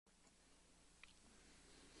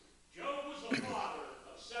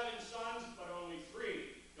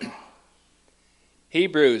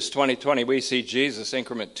Hebrews 2020 We See Jesus,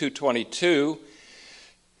 increment 222,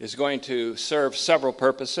 is going to serve several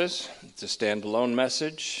purposes. It's a standalone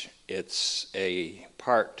message. It's a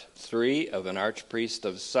part 3 of an archpriest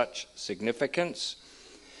of such significance,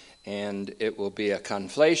 and it will be a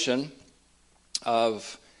conflation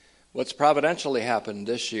of what's providentially happened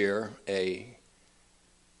this year, a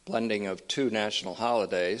blending of 2 national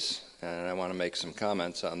holidays, and I want to make some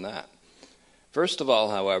comments on that. First of all,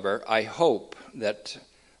 however, I hope that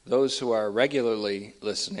those who are regularly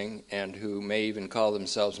listening and who may even call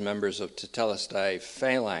themselves members of Tetelestai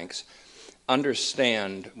Phalanx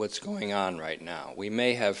understand what's going on right now. We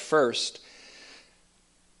may have first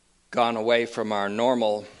gone away from our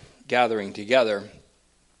normal gathering together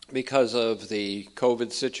because of the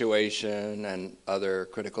COVID situation and other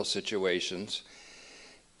critical situations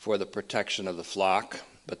for the protection of the flock.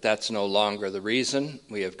 But that's no longer the reason.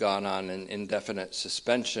 We have gone on an indefinite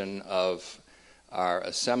suspension of our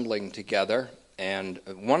assembling together. And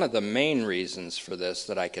one of the main reasons for this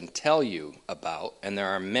that I can tell you about, and there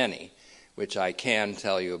are many which I can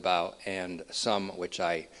tell you about and some which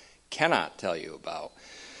I cannot tell you about,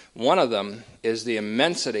 one of them is the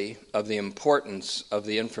immensity of the importance of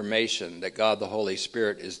the information that God the Holy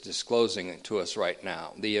Spirit is disclosing to us right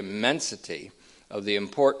now. The immensity of the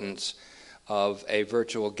importance of a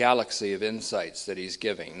virtual galaxy of insights that he's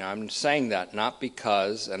giving. Now, I'm saying that not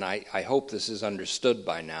because, and I hope this is understood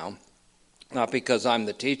by now, not because I'm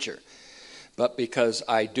the teacher, but because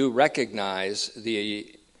I do recognize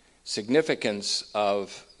the significance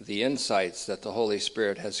of the insights that the Holy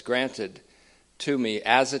Spirit has granted to me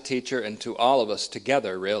as a teacher and to all of us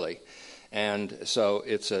together, really. And so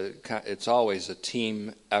it's always a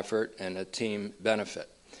team effort and a team benefit.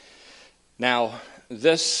 Now,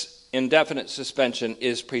 this indefinite suspension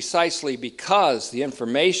is precisely because the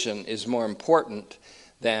information is more important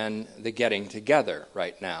than the getting together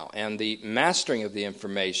right now. And the mastering of the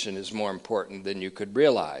information is more important than you could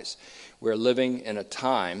realize. We're living in a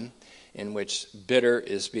time in which bitter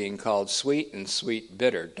is being called sweet and sweet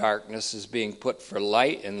bitter. Darkness is being put for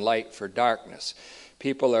light and light for darkness.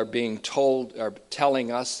 People are telling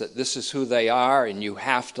us that this is who they are and you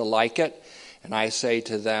have to like it. And I say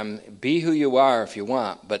to them, be who you are if you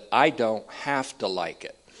want, but I don't have to like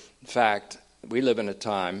it. In fact, we live in a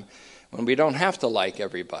time when we don't have to like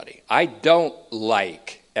everybody. I don't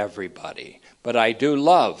like everybody, but I do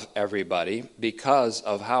love everybody because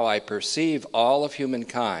of how I perceive all of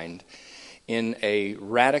humankind in a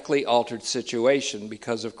radically altered situation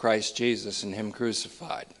because of Christ Jesus and him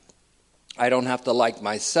crucified. I don't have to like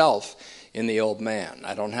myself in the old man.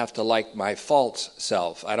 I don't have to like my false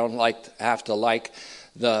self. I don't have to like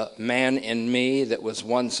the man in me that was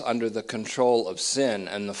once under the control of sin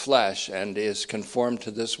and the flesh and is conformed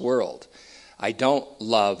to this world. I don't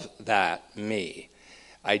love that me.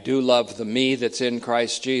 I do love the me that's in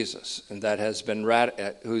Christ Jesus and that has been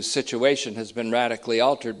whose situation has been radically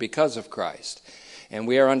altered because of Christ. And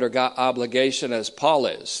we are under obligation, as Paul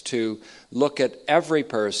is, to look at every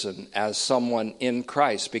person as someone in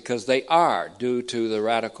Christ because they are, due to the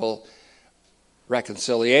radical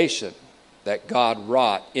reconciliation that God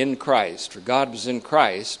wrought in Christ. For God was in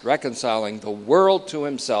Christ, reconciling the world to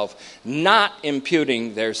himself, not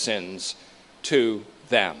imputing their sins to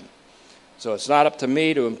them. So it's not up to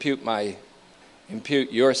me to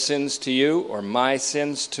impute your sins to you or my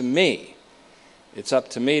sins to me. It's up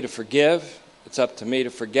to me to forgive. It's up to me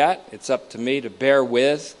to forget. It's up to me to bear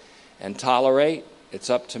with and tolerate. It's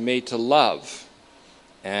up to me to love.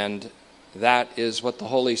 And that is what the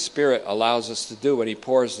Holy Spirit allows us to do when he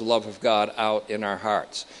pours the love of God out in our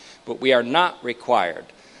hearts. But we are not required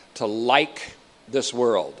to like this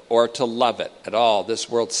world or to love it at all, this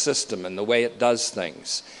world system and the way it does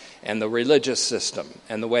things, and the religious system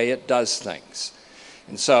and the way it does things.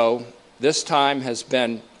 And so this time has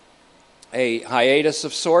been a hiatus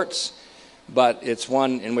of sorts, but it's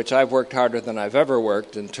one in which I've worked harder than I've ever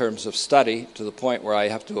worked in terms of study, to the point where I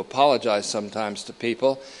have to apologize sometimes to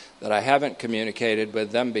people that I haven't communicated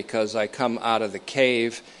with them because I come out of the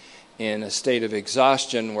cave in a state of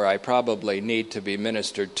exhaustion where I probably need to be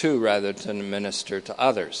ministered to rather than minister to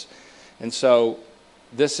others. And so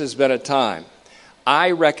this has been a time.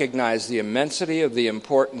 I recognize the immensity of the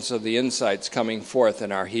importance of the insights coming forth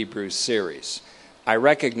in our Hebrews series. I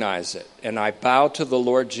recognize it, and I bow to the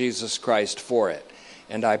Lord Jesus Christ for it.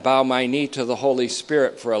 And I bow my knee to the Holy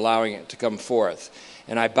Spirit for allowing it to come forth.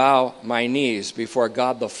 And I bow my knees before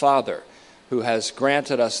God the Father, who has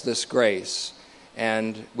granted us this grace,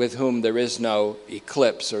 and with whom there is no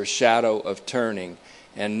eclipse or shadow of turning,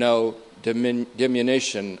 and no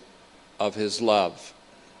diminution of his love,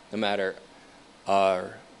 no matter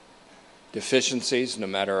our deficiencies, no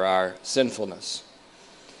matter our sinfulness.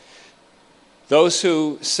 Those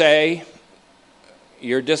who say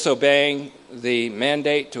you're disobeying the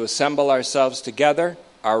mandate to assemble ourselves together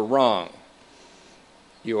are wrong.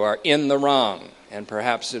 You are in the wrong, and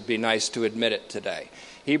perhaps it'd be nice to admit it today.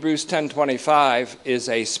 Hebrews 10:25 is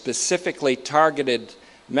a specifically targeted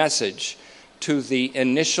message to the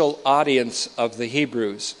initial audience of the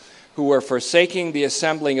Hebrews, who were forsaking the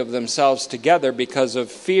assembling of themselves together because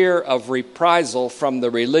of fear of reprisal from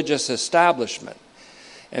the religious establishment.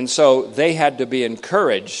 And so they had to be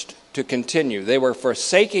encouraged to continue. They were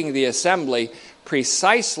forsaking the assembly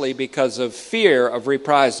precisely because of fear of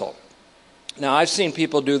reprisal. Now, I've seen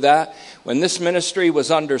people do that when this ministry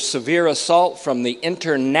was under severe assault from the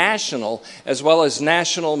international as well as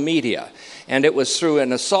national media. And it was through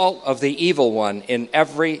an assault of the evil one in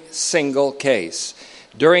every single case.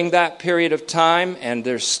 During that period of time, and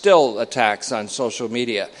there's still attacks on social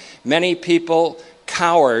media, many people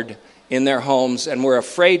cowered in their homes and were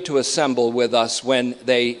afraid to assemble with us when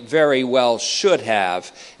they very well should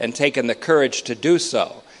have and taken the courage to do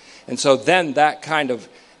so. And so then that kind of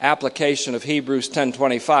application of Hebrews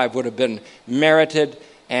 10:25 would have been merited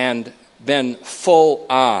and been full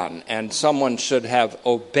on, and someone should have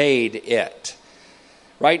obeyed it.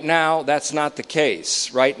 Right now, that's not the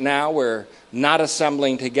case. Right now, we're not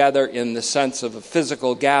assembling together in the sense of a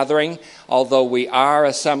physical gathering, although we are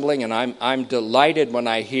assembling, and I'm delighted when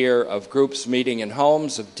I hear of groups meeting in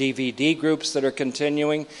homes, of DVD groups that are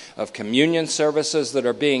continuing, of communion services that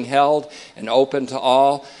are being held and open to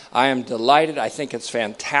all. I am delighted. I think it's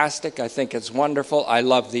fantastic. I think it's wonderful. I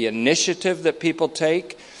love the initiative that people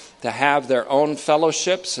take to have their own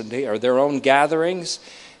fellowships or their own gatherings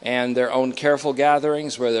and their own careful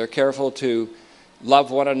gatherings where they're careful to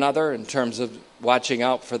love one another in terms of watching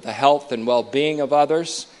out for the health and well-being of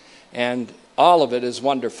others, and all of it is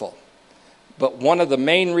wonderful. But one of the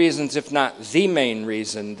main reasons, if not the main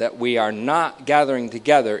reason, that we are not gathering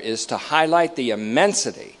together is to highlight the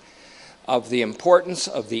immensity of the importance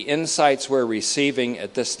of the insights we're receiving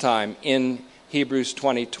at this time in Hebrews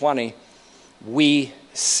 20:20. We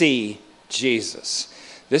see Jesus.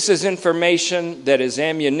 This is information that is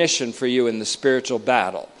ammunition for you in the spiritual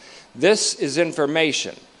battle. This is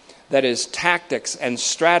information that is tactics and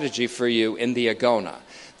strategy for you in the agona.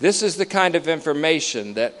 This is the kind of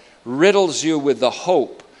information that riddles you with the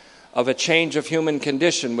hope of a change of human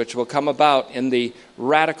condition which will come about in the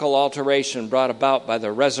radical alteration brought about by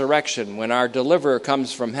the resurrection when our deliverer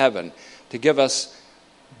comes from heaven to give us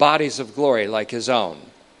bodies of glory like his own.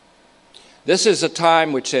 This is a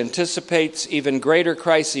time which anticipates even greater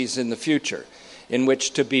crises in the future, in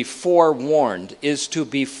which to be forewarned is to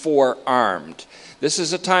be forearmed. This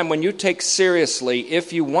is a time when you take seriously,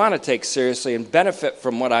 if you want to take seriously and benefit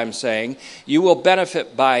from what I'm saying, you will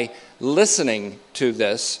benefit by listening to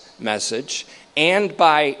this message and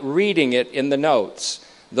by reading it in the notes.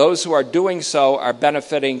 Those who are doing so are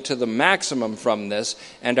benefiting to the maximum from this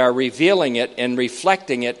and are revealing it and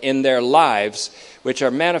reflecting it in their lives, which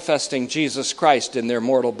are manifesting Jesus Christ in their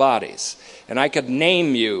mortal bodies. And I could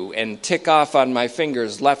name you and tick off on my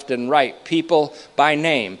fingers left and right people by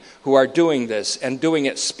name who are doing this and doing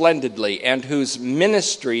it splendidly, and whose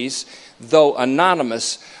ministries, though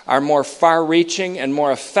anonymous, are more far-reaching and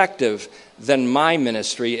more effective than my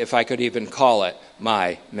ministry, if I could even call it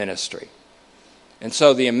my ministry. And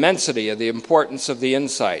so the immensity of the importance of the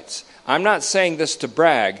insights. I'm not saying this to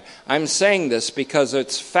brag. I'm saying this because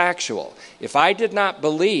it's factual. If I did not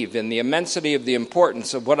believe in the immensity of the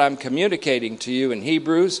importance of what I'm communicating to you in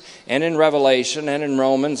Hebrews and in Revelation and in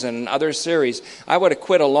Romans and in other series, I would have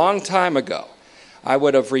quit a long time ago. I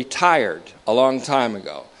would have retired a long time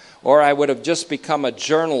ago. Or I would have just become a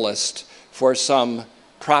journalist for some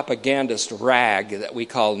propagandist rag that we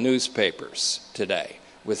call newspapers today,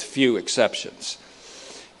 with few exceptions.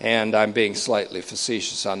 And I'm being slightly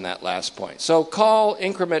facetious on that last point. So call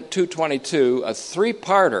Increment 222 a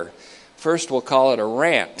three-parter. First, we'll call it a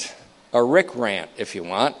rant, a Rick rant, if you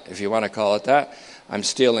want to call it that. I'm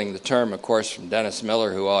stealing the term, of course, from Dennis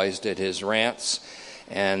Miller, who always did his rants.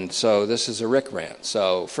 And so this is a Rick rant.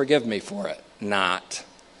 So forgive me for it. Not.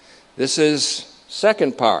 This is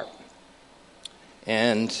second part.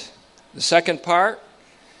 And the second part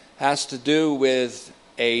has to do with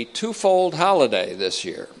a twofold holiday this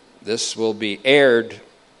year. This will be aired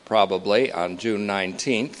probably on June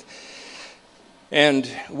 19th. And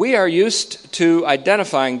we are used to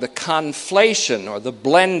identifying the conflation or the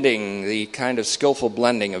blending, the kind of skillful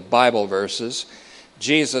blending of Bible verses.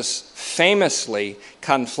 Jesus famously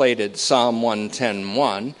conflated Psalm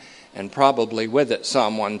 110:1 and probably with it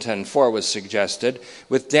Psalm 110:4 was suggested,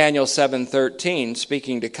 with Daniel 7:13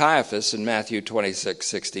 speaking to Caiaphas in Matthew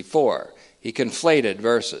 26:64. He conflated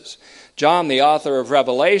verses. John, the author of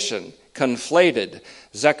Revelation, conflated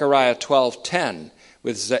Zechariah 12:10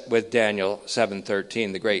 with Daniel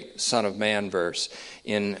 7:13, the great Son of Man verse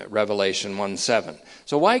in Revelation 1:7.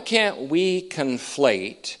 So why can't we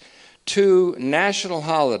conflate two national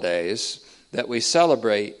holidays that we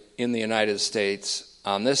celebrate in the United States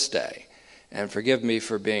on this day? And forgive me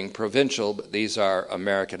for being provincial, but these are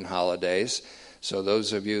American holidays. So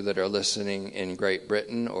those of you that are listening in Great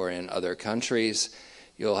Britain or in other countries,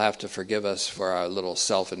 you'll have to forgive us for our little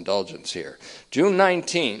self-indulgence here. June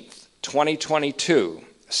 19th, 2022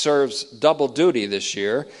 serves double duty this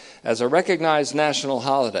year as a recognized national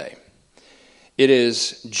holiday. It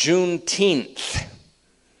is Juneteenth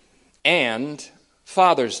and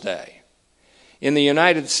Father's Day. In the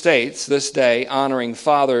United States, this day honoring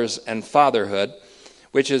fathers and fatherhood,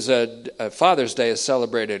 which is Father's Day is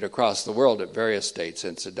celebrated across the world at various states,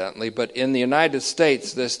 incidentally, but in the United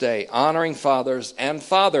States, this day honoring fathers and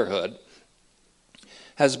fatherhood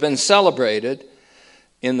has been celebrated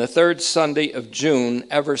in the third Sunday of June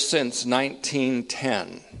ever since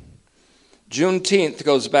 1910. Juneteenth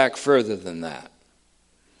goes back further than that.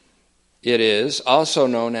 It is also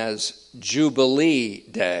known as Jubilee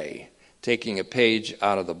Day, taking a page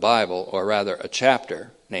out of the Bible, or rather a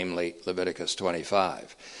chapter, namely Leviticus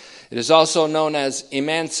 25. It is also known as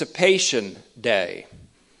Emancipation Day,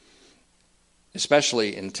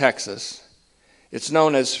 especially in Texas. It's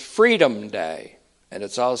known as Freedom Day, and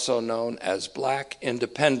it's also known as Black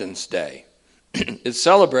Independence Day. It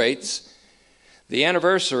celebrates the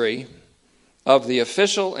anniversary of the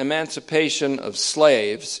official emancipation of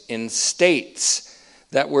slaves in states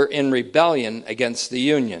that were in rebellion against the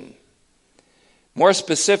Union. More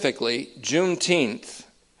specifically, Juneteenth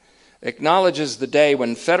acknowledges the day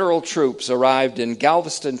when federal troops arrived in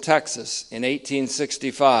Galveston, Texas in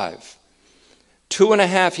 1865.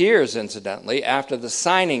 2.5 years, incidentally, after the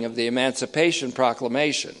signing of the Emancipation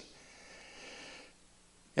Proclamation.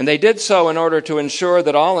 And they did so in order to ensure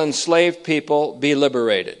that all enslaved people be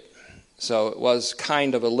liberated. So it was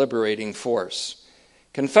kind of a liberating force.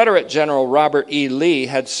 Confederate General Robert E. Lee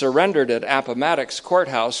had surrendered at Appomattox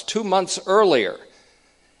Courthouse 2 months earlier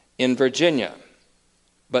in Virginia,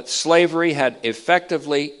 but slavery had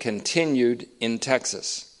effectively continued in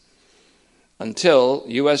Texas until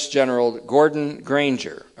U.S. General Gordon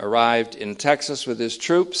Granger arrived in Texas with his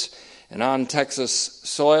troops, and on Texas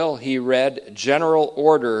soil he read General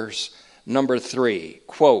Orders Number 3,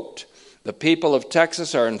 quote, "The people of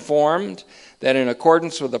Texas are informed that in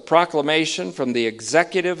accordance with a proclamation from the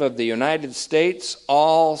Executive of the United States,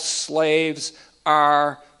 all slaves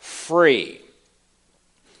are free."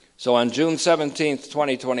 So on June 17th,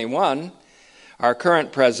 2021, our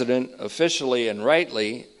current president officially and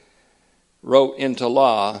rightly wrote into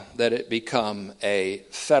law that it become a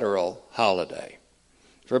federal holiday.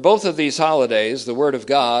 For both of these holidays, the Word of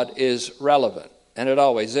God is relevant, and it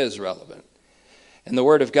always is relevant. And the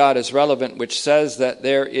Word of God is relevant, which says that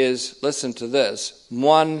there is, listen to this,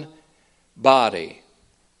 one body,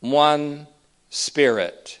 one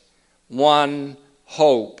Spirit, one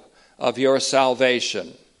hope of your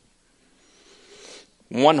salvation,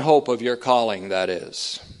 one hope of your calling, that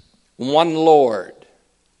is, one Lord,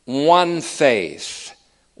 one faith,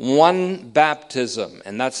 one baptism,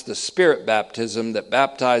 and that's the Spirit baptism that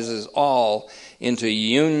baptizes all into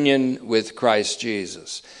union with Christ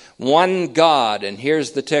Jesus. One God, and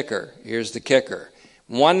here's the kicker,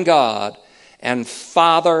 one God and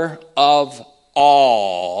Father of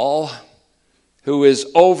all, who is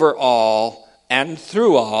over all and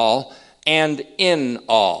through all and in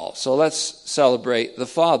all. So let's celebrate the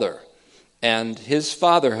Father and his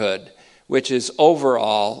fatherhood, which is over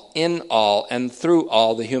all, in all, and through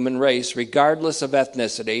all the human race, regardless of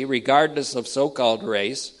ethnicity, regardless of so-called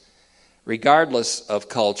race, regardless of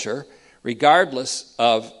culture, regardless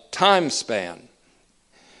of time span,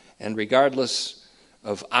 and regardless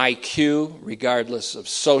of IQ, regardless of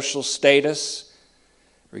social status,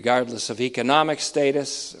 regardless of economic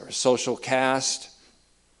status or social caste.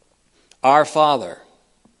 Our Father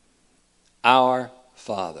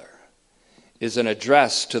is an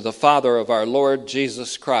address to the Father of our Lord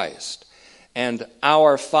Jesus Christ. And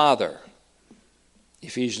our Father,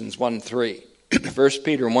 Ephesians 1:3, 1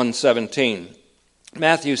 Peter 1:17,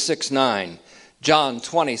 Matthew 6:9, John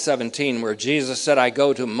 20:17, where Jesus said, "I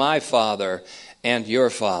go to my Father and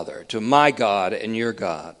your Father, to my God and your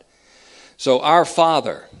God." So our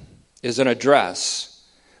Father is an address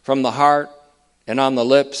from the heart and on the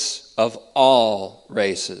lips of all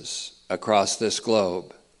races across this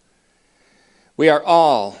globe.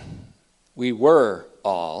 We were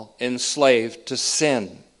all enslaved to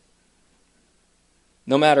sin.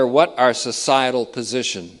 No matter what our societal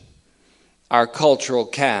position, our cultural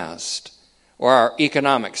caste, or our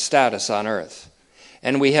economic status on earth.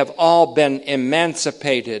 And we have all been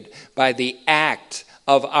emancipated by the act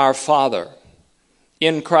of our Father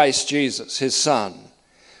in Christ Jesus, his Son,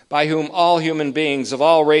 by whom all human beings of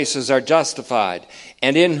all races are justified,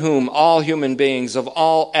 and in whom all human beings of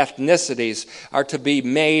all ethnicities are to be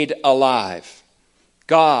made alive.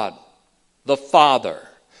 God, the Father,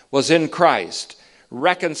 was in Christ,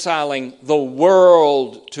 reconciling the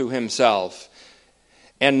world to himself.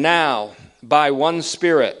 And now, by one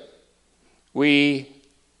Spirit, we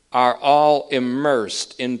are all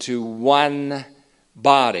immersed into one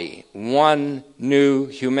body, one new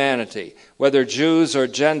humanity, whether Jews or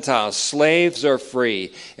Gentiles, slaves or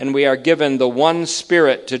free, and we are given the one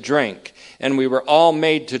Spirit to drink, and we were all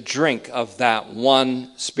made to drink of that one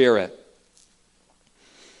Spirit.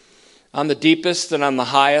 On the deepest and on the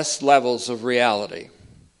highest levels of reality,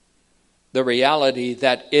 the reality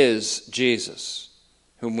that is Jesus,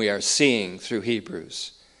 whom we are seeing through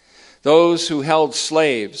Hebrews. Those who held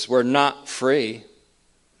slaves were not free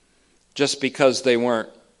just because they weren't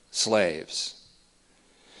slaves.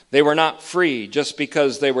 They were not free just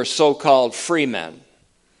because they were so-called free men,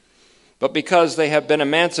 but because they have been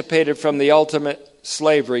emancipated from the ultimate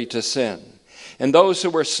slavery to sin. And those who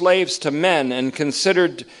were slaves to men and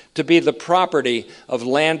considered to be the property of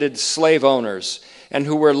landed slave owners, and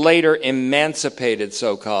who were later emancipated,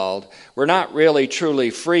 so-called, were not really truly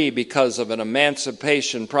free because of an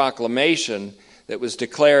Emancipation Proclamation that was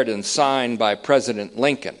declared and signed by President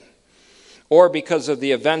Lincoln, or because of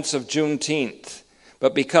the events of Juneteenth,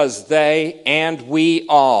 but because they and we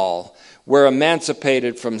all were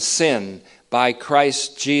emancipated from sin by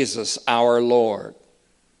Christ Jesus our Lord.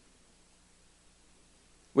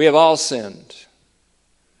 We have all sinned,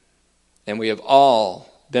 and we have all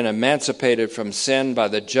been emancipated from sin by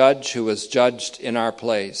the judge who was judged in our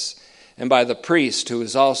place, and by the priest who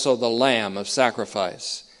is also the lamb of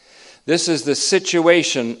sacrifice. This is the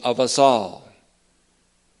situation of us all.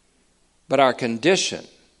 But our condition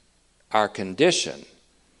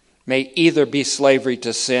may either be slavery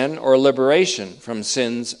to sin or liberation from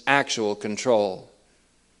sin's actual control.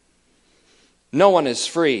 No one is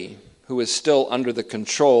free who is still under the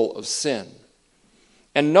control of sin.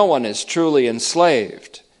 And no one is truly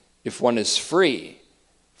enslaved if one is free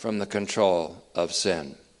from the control of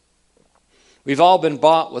sin. We've all been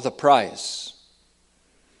bought with a price.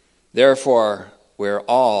 Therefore, we're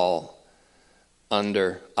all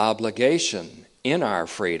under obligation in our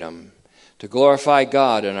freedom to glorify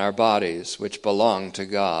God in our bodies, which belong to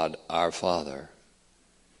God our Father.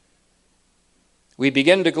 We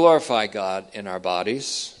begin to glorify God in our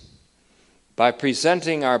bodies by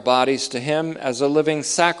presenting our bodies to him as a living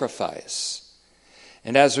sacrifice.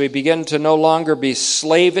 And as we begin to no longer be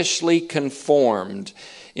slavishly conformed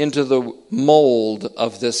into the mold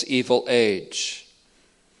of this evil age,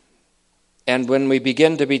 and when we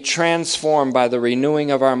begin to be transformed by the renewing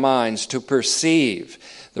of our minds to perceive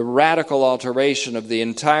the radical alteration of the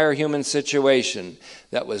entire human situation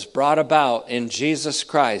that was brought about in Jesus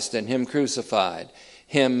Christ and him crucified,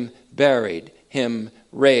 him buried, him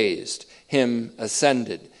raised, him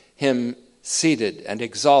ascended, him seated and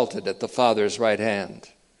exalted at the Father's right hand.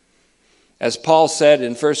 As Paul said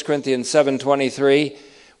in 1 Corinthians 7:23,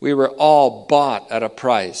 we were all bought at a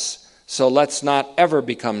price, so let's not ever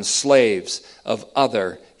become slaves of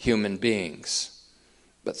other human beings.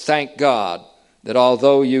 But thank God that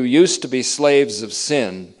although you used to be slaves of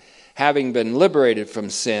sin, having been liberated from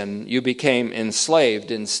sin, you became enslaved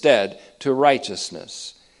instead to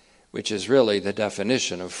righteousness, which is really the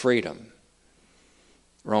definition of freedom.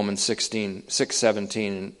 Romans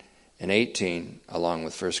 6:17 and 18, along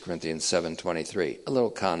with 1 Corinthians 7:23. A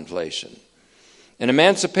little conflation. An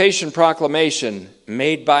Emancipation Proclamation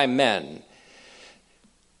made by men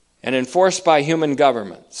and enforced by human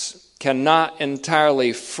governments cannot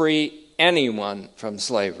entirely free anyone from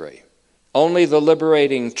slavery. Only the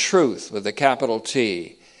liberating truth with a capital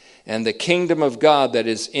T and the kingdom of God that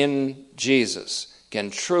is in Jesus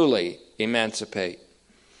can truly emancipate.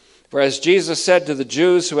 For as Jesus said to the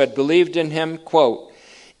Jews who had believed in him, quote,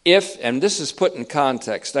 if, and this is put in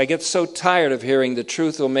context, I get so tired of hearing the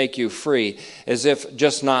truth will make you free, as if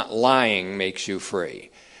just not lying makes you free,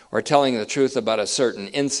 or telling the truth about a certain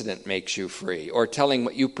incident makes you free, or telling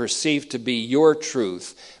what you perceive to be your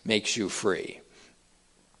truth makes you free.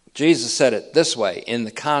 Jesus said it this way in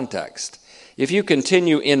the context. If you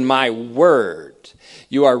continue in my word,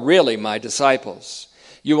 you are really my disciples.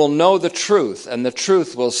 You will know the truth, and the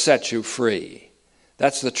truth will set you free.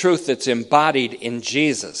 That's the truth that's embodied in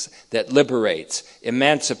Jesus, that liberates,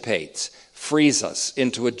 emancipates, frees us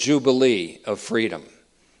into a jubilee of freedom.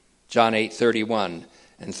 John 8:31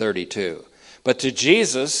 and 32. But to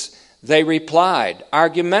Jesus, they replied,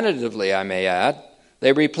 argumentatively I may add,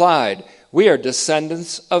 they replied, we are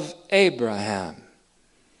descendants of Abraham,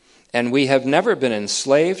 and we have never been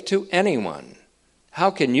enslaved to anyone. How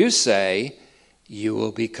can you say you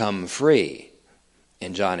will become free?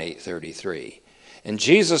 In John 8:33. And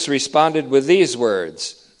Jesus responded with these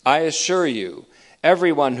words, I assure you,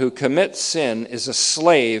 everyone who commits sin is a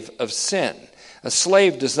slave of sin. A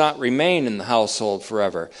slave does not remain in the household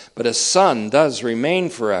forever, but a son does remain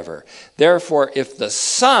forever. Therefore, if the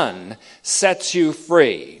Son sets you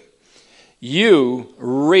free, you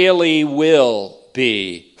really will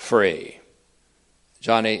be free.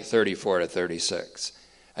 John 8:34 to 36.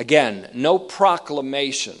 Again, no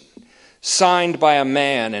proclamation signed by a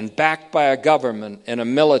man and backed by a government and a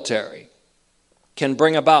military can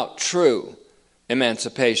bring about true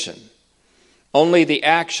emancipation. Only the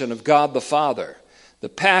action of God the Father, the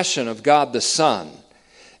passion of God the Son,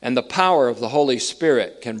 and the power of the Holy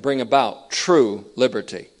Spirit can bring about true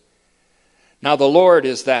liberty. Now the Lord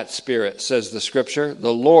is that Spirit, says the Scripture.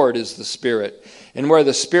 The Lord is the Spirit. And where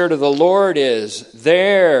the Spirit of the Lord is,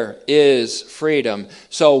 there is freedom.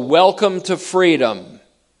 So welcome to freedom.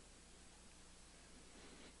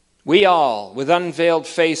 We all, with unveiled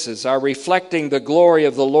faces, are reflecting the glory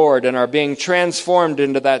of the Lord and are being transformed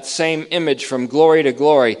into that same image from glory to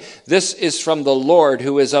glory. This is from the Lord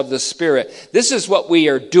who is of the Spirit. This is what we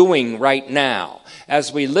are doing right now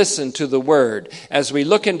as we listen to the Word, as we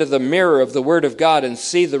look into the mirror of the Word of God and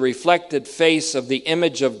see the reflected face of the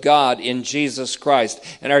image of God in Jesus Christ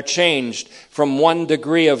and are changed from one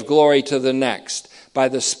degree of glory to the next by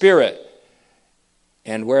the Spirit.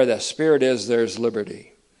 And where the Spirit is, there's liberty.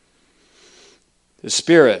 The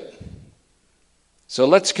Spirit. So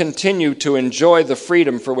let's continue to enjoy the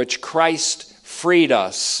freedom for which Christ freed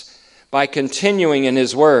us by continuing in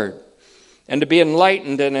His Word, and to be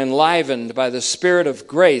enlightened and enlivened by the Spirit of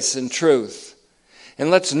grace and truth.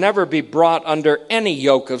 And let's never be brought under any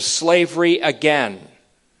yoke of slavery again,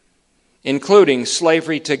 including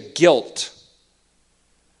slavery to guilt.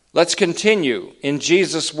 Let's continue in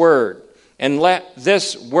Jesus' Word, and let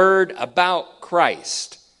this Word about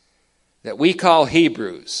Christ that we call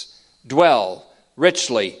Hebrews dwell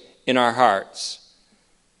richly in our hearts.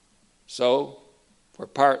 So, for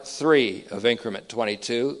part 3 of Increment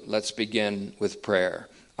 22, let's begin with prayer.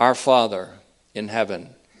 Our Father in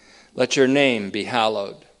heaven, let your name be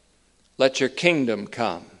hallowed. Let your kingdom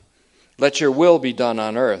come. Let your will be done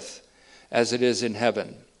on earth as it is in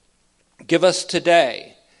heaven. Give us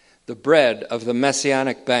today the bread of the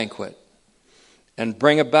Messianic banquet, and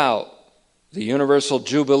bring about the universal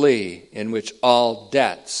jubilee in which all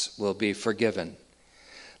debts will be forgiven.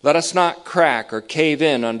 Let us not crack or cave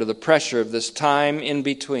in under the pressure of this time in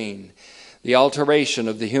between, the alteration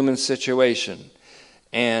of the human situation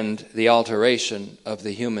and the alteration of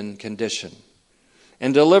the human condition.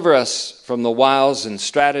 And deliver us from the wiles and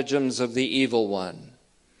stratagems of the evil one.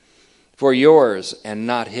 For yours and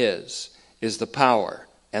not his is the power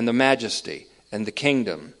and the majesty and the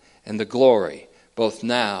kingdom and the glory, both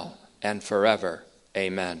now and forever.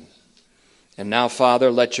 Amen. And now, Father,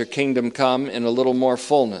 let your kingdom come in a little more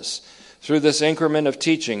fullness through this increment of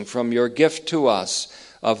teaching from your gift to us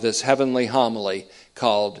of this heavenly homily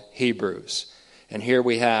called Hebrews. And here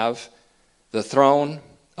we have the throne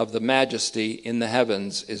of the majesty in the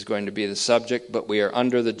heavens is going to be the subject, but we are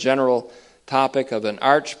under the general topic of an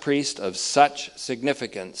archpriest of such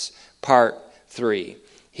significance, part 3.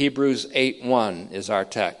 Hebrews 8:1 is our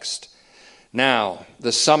text. Now,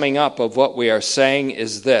 the summing up of what we are saying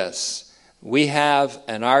is this. We have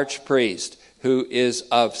an archpriest who is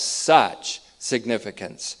of such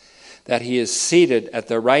significance that he is seated at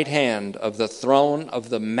the right hand of the throne of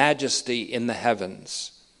the majesty in the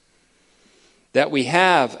heavens. That we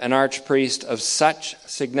have an archpriest of such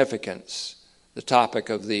significance, the topic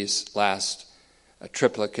of these last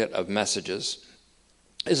triplicate of messages,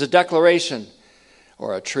 is a declaration,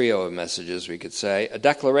 or a trio of messages, we could say, a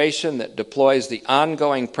declaration that deploys the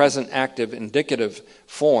ongoing present active indicative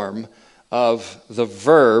form of the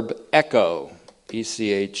verb echo,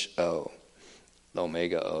 E-C-H-O,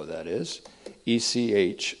 omega O, that is,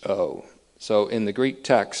 E-C-H-O. So in the Greek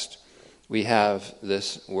text, we have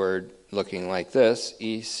this word looking like this,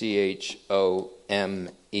 E-C-H-O-M-E-N,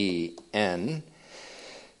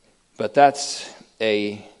 but that's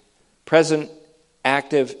a present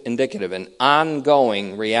active indicative, an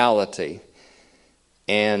ongoing reality,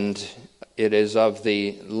 and it is of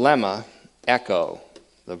the lemma, echo.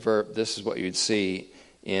 The verb, this is what you'd see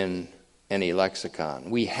in any lexicon.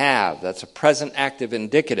 We have, that's a present active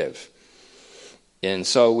indicative. And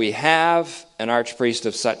so we have an archpriest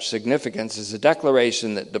of such significance is a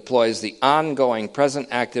declaration that deploys the ongoing present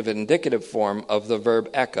active indicative form of the verb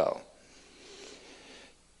echo.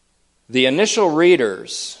 The initial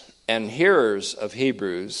readers and hearers of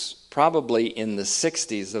Hebrews, probably in the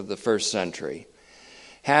 60s of the first century,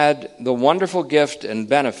 had the wonderful gift and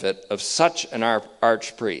benefit of such an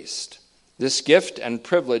archpriest. This gift and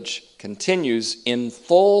privilege continues in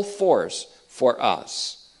full force for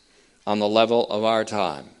us on the level of our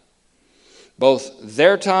time. Both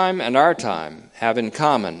their time and our time have in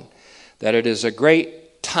common that it is a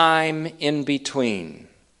great time in between.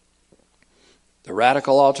 The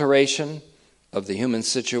radical alteration of the human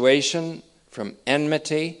situation from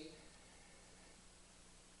enmity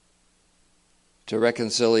to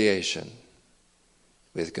reconciliation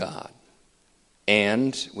with God.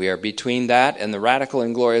 And we are between that and the radical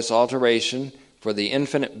and glorious alteration for the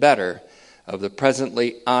infinite better of the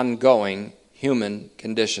presently ongoing human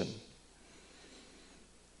condition.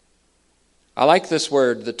 I like this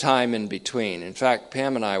word, the time in between. In fact,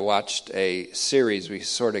 Pam and I watched a series. We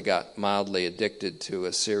sort of got mildly addicted to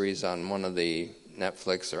a series on one of the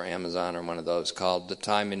Netflix or Amazon or one of those called The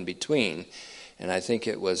Time in Between. And I think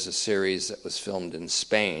it was a series that was filmed in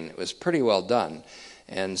Spain. It was pretty well done.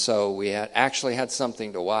 And so we actually had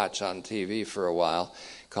something to watch on TV for a while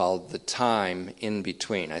called The Time in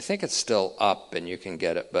Between. I think it's still up and you can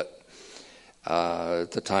get it, but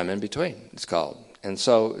The Time in Between it's called. And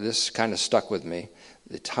so this kind of stuck with me.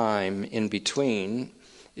 The time in between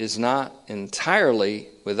is not entirely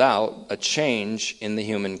without a change in the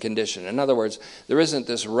human condition. In other words, there isn't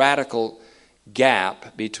this radical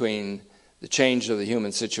gap between the change of the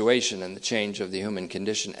human situation and the change of the human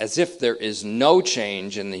condition, as if there is no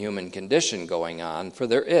change in the human condition going on, for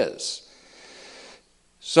there is.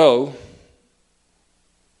 So,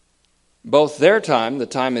 both their time, the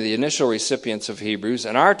time of the initial recipients of Hebrews,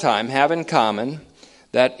 and our time have in common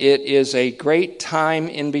that it is a great time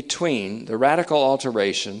in between the radical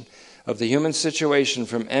alteration of the human situation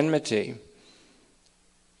from enmity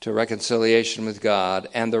to reconciliation with God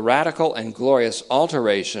and the radical and glorious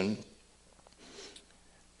alteration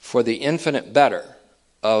for the infinite better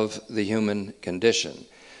of the human condition.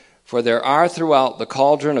 For there are throughout the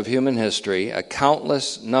cauldron of human history a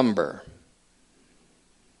countless number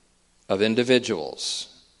of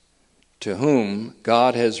individuals to whom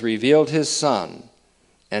God has revealed his Son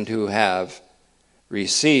and who have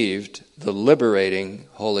received the liberating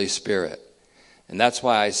Holy Spirit. And that's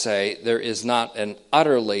why I say there is not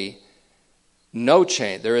utterly no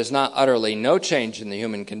change in the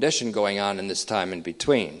human condition going on in this time in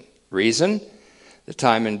between. Reason? The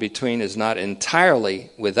time in between is not entirely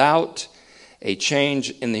without a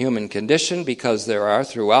change in the human condition, because there are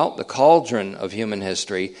throughout the cauldron of human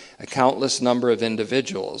history a countless number of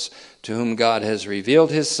individuals to whom God has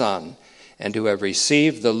revealed his Son and who have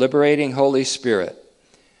received the liberating Holy Spirit,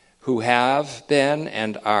 who have been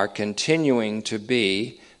and are continuing to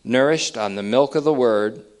be nourished on the milk of the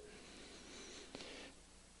Word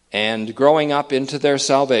and growing up into their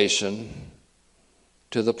salvation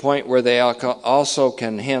to the point where they also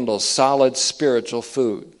can handle solid spiritual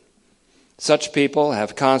food. Such people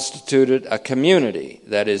have constituted a community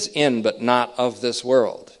that is in but not of this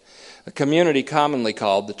world, a community commonly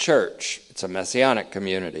called the church. It's a messianic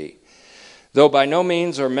community. Though by no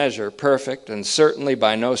means or measure perfect, and certainly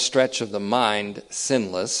by no stretch of the mind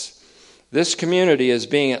sinless, this community is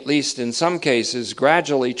being, at least in some cases,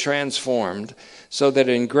 gradually transformed so that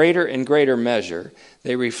in greater and greater measure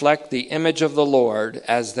they reflect the image of the Lord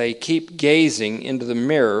as they keep gazing into the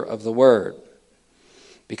mirror of the Word.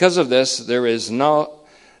 Because of this, there is not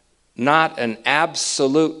an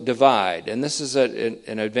absolute divide, and this is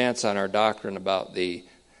an advance on our doctrine about the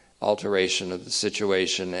alteration of the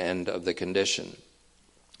situation and of the condition.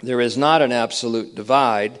 There is not an absolute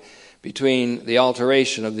divide between the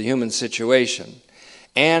alteration of the human situation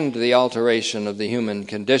and the alteration of the human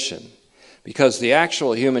condition, because the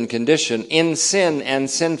actual human condition in sin and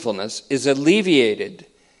sinfulness is alleviated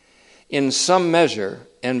in some measure,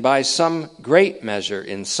 and by some great measure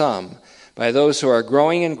in some, by those who are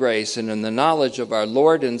growing in grace and in the knowledge of our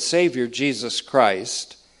Lord and Savior Jesus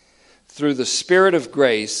Christ, through the Spirit of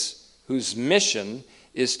grace, whose mission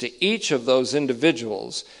is to each of those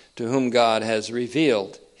individuals to whom God has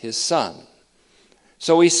revealed his Son.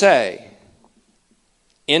 So we say,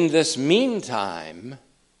 in this meantime,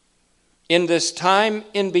 in this time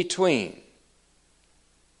in between,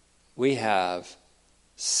 we have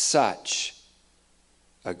such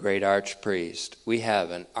a great archpriest. We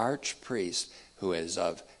have an archpriest who is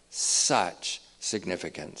of such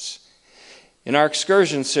significance. In our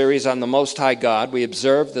excursion series on the Most High God, we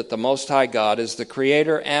observed that the Most High God is the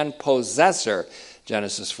creator and possessor,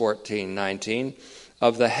 Genesis 14:19,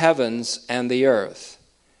 of the heavens and the earth.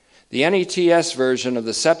 The NETS version of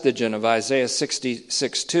the Septuagint of Isaiah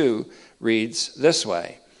 66:2 reads this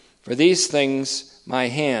way, "For these things my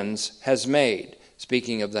hands has made,"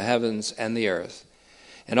 speaking of the heavens and the earth,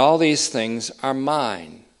 "and all these things are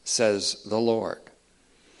mine, says the Lord."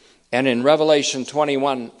 And in Revelation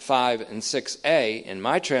 21:5 and 6a, in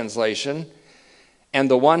my translation, "And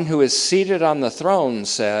the one who is seated on the throne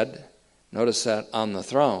said," notice that, on the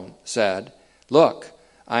throne, said, "Look,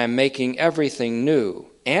 I am making everything new."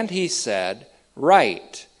 And he said,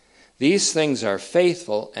 "Write, these things are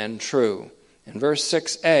faithful and true." In verse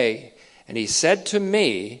 6a, "And he said to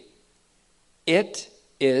me, it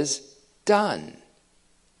is done."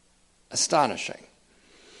 Astonishing.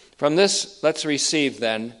 From this, let's receive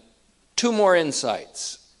then two more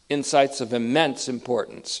insights of immense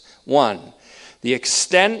importance. One, the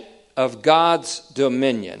extent of God's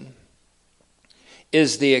dominion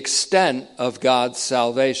is the extent of God's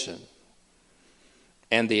salvation.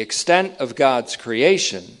 And the extent of God's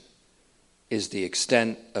creation is the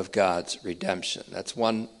extent of God's redemption. That's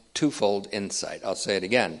one twofold insight. I'll say it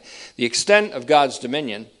again. The extent of God's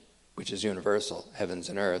dominion, which is universal, heavens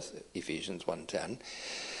and earth, Ephesians 1:10,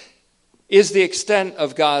 is the extent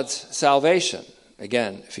of God's salvation,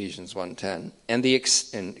 again, Ephesians 1:10, and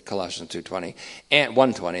in Colossians 2:20, and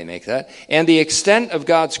 1:20 make that, and the extent of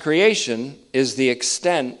God's creation is the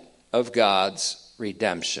extent of God's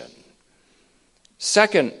redemption.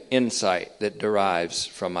 Second insight that derives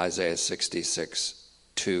from Isaiah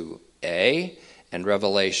 66:2a and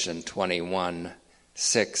Revelation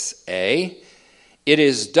 21:6a, "It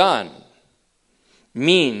is done,"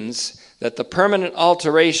 means that the permanent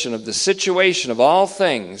alteration of the situation of all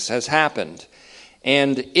things has happened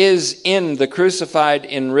and is in the crucified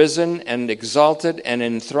and risen and exalted and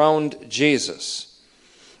enthroned Jesus.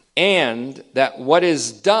 And that what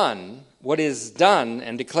is done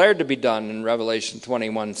and declared to be done in Revelation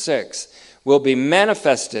 21:6 will be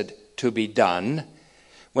manifested to be done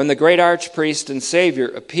when the great archpriest and Savior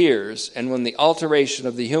appears, and when the alteration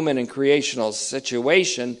of the human and creational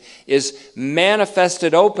situation is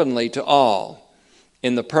manifested openly to all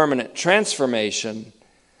in the permanent transformation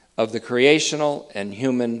of the creational and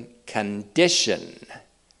human condition.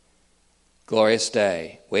 Glorious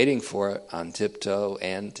day, waiting for it on tiptoe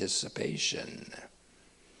anticipation.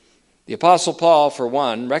 The Apostle Paul, for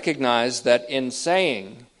one, recognized that in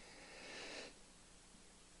saying,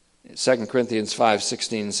 2 Corinthians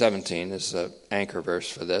 5:16-17 is the anchor verse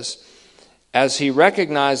for this, as he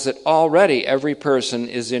recognized that already every person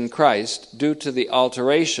is in Christ due to the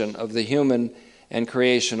alteration of the human and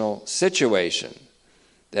creational situation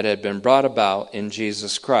that had been brought about in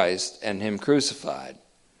Jesus Christ and him crucified,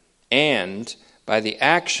 and by the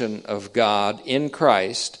action of God in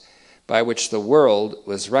Christ, by which the world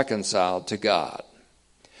was reconciled to God.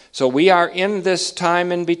 So we are in this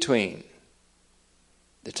time in between,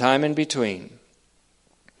 the time in between.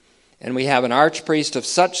 And we have an archpriest of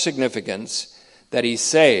such significance that he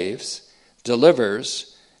saves,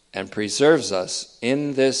 delivers, and preserves us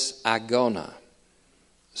in this agona,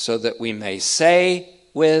 so that we may say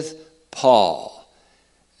with Paul,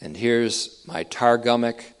 and here's my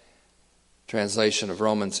Targumic translation of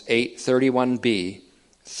Romans 8:31b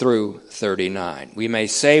through 39. We may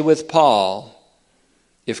say with Paul,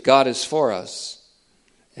 if God is for us,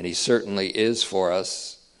 and he certainly is for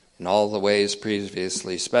us in all the ways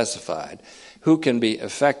previously specified, who can be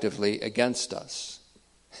effectively against us?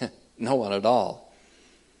 No one at all.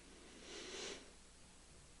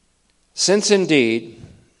 Since indeed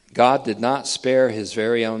God did not spare his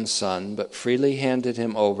very own Son, but freely handed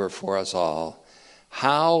him over for us all,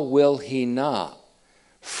 how will he not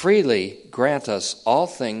freely grant us all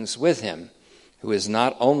things with him, who is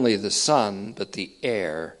not only the Son, but the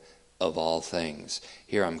heir of all things?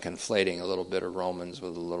 Here I'm conflating a little bit of Romans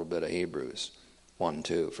with a little bit of Hebrews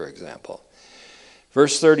 1:2, for example.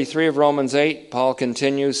 Verse 33 of Romans 8, Paul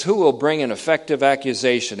continues, who will bring an effective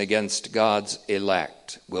accusation against God's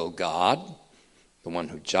elect? Will God, the one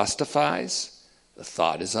who justifies? The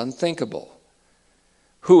thought is unthinkable.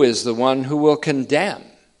 Who is the one who will condemn?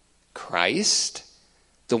 Christ,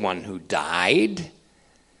 the one who died,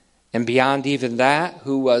 and beyond even that,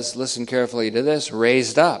 who was, listen carefully to this,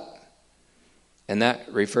 raised up. And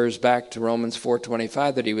that refers back to Romans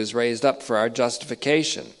 4:25, that he was raised up for our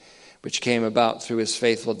justification, which came about through his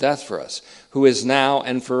faithful death for us, who is now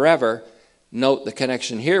and forever Note the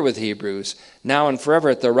connection here with Hebrews, now and forever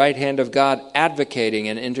at the right hand of God, advocating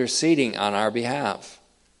and interceding on our behalf.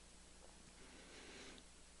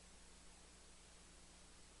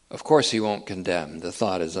 Of course he won't condemn. The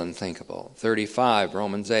thought is unthinkable. 35,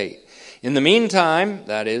 Romans 8. In the meantime,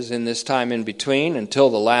 that is, in this time in between, until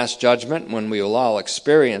the last judgment, when we will all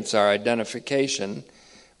experience our identification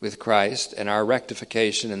with Christ and our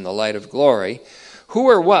rectification in the light of glory, who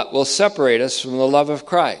or what will separate us from the love of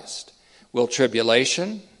Christ? Will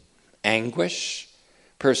tribulation, anguish,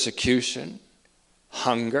 persecution,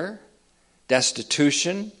 hunger,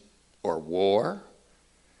 destitution, or war?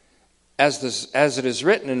 As it is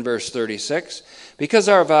written in verse 36, because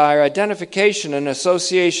of our identification and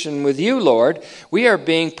association with you, Lord, we are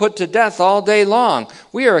being put to death all day long.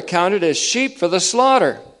 We are accounted as sheep for the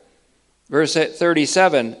slaughter. Verse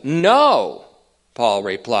 37, no, Paul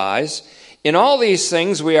replies, in all these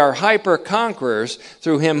things we are hyper-conquerors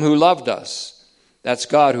through him who loved us. That's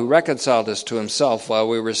God who reconciled us to himself while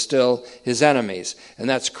we were still his enemies. And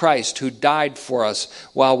that's Christ who died for us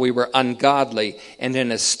while we were ungodly and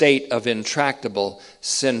in a state of intractable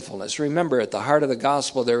sinfulness. Remember, at the heart of the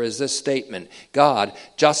gospel there is this statement: God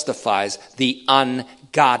justifies the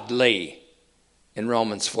ungodly in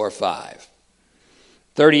Romans 4:5.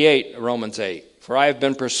 38, Romans 8. For I have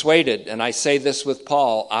been persuaded, and I say this with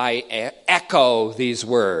Paul, I echo these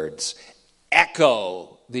words.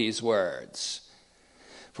 Echo these words.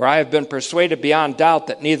 For I have been persuaded beyond doubt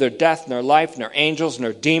that neither death, nor life, nor angels,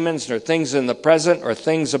 nor demons, nor things in the present, or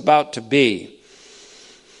things about to be,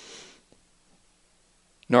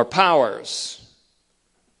 nor powers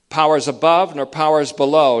above, nor powers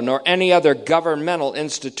below, nor any other governmental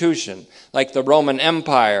institution like the Roman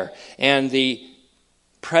Empire and the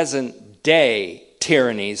present day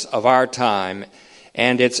tyrannies of our time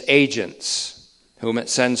and its agents, whom it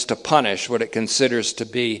sends to punish what it considers to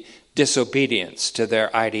be disobedience to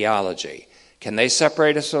their ideology. Can they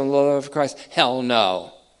separate us from the love of Christ? Hell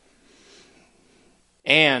no.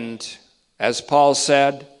 And, as Paul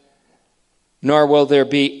said, nor will there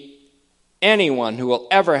be anyone who will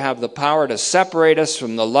ever have the power to separate us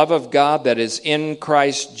from the love of God that is in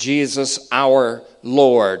Christ Jesus our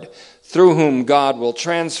Lord, through whom God will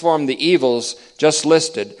transform the evils just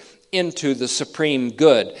listed into the supreme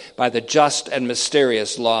good by the just and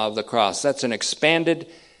mysterious law of the cross. That's an expanded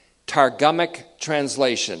Targumic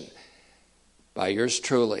translation by yours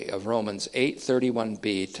truly of Romans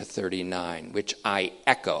 8:31b to 39, which I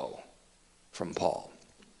echo from Paul.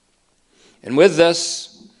 And with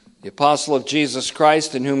this, the apostle of Jesus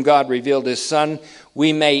Christ, in whom God revealed his Son,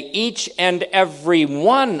 we may each and every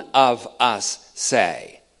one of us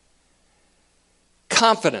say,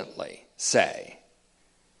 confidently say,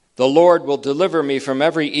 the Lord will deliver me from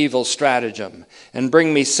every evil stratagem and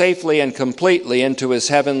bring me safely and completely into his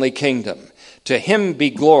heavenly kingdom. To him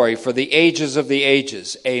be glory for the ages of the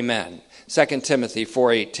ages. Amen. 2 Timothy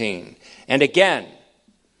 4:18. And again,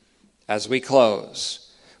 as we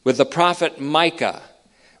close, with the prophet Micah,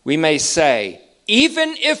 we may say,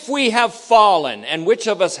 even if we have fallen, and which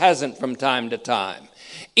of us hasn't from time to time,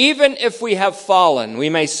 even if we have fallen, we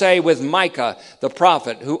may say with Micah the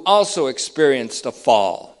prophet, who also experienced a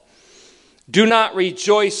fall, do not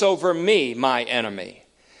rejoice over me, my enemy.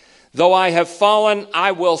 Though I have fallen,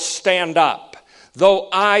 I will stand up. Though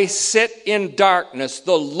I sit in darkness,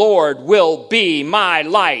 the Lord will be my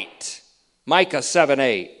light. Micah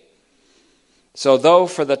 7:8. So though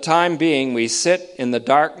for the time being we sit in the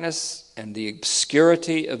darkness and the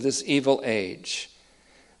obscurity of this evil age,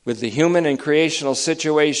 with the human and creational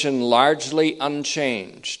situation largely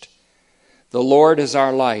unchanged, the Lord is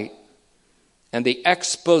our light. And the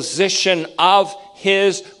exposition of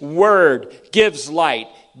his word gives light,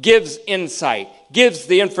 gives insight, gives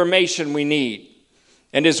the information we need.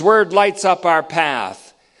 And his word lights up our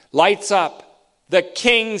path, lights up the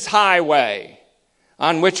King's highway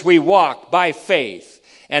on which we walk by faith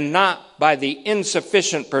and not by the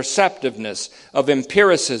insufficient perceptiveness of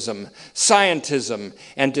empiricism, scientism,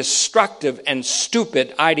 and destructive and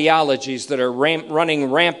stupid ideologies that are running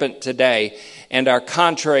rampant today and are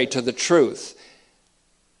contrary to the truth.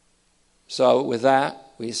 So with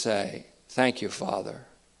that, we say, thank you, Father.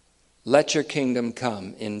 Let your kingdom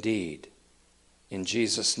come indeed. In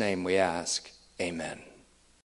Jesus' name we ask, amen.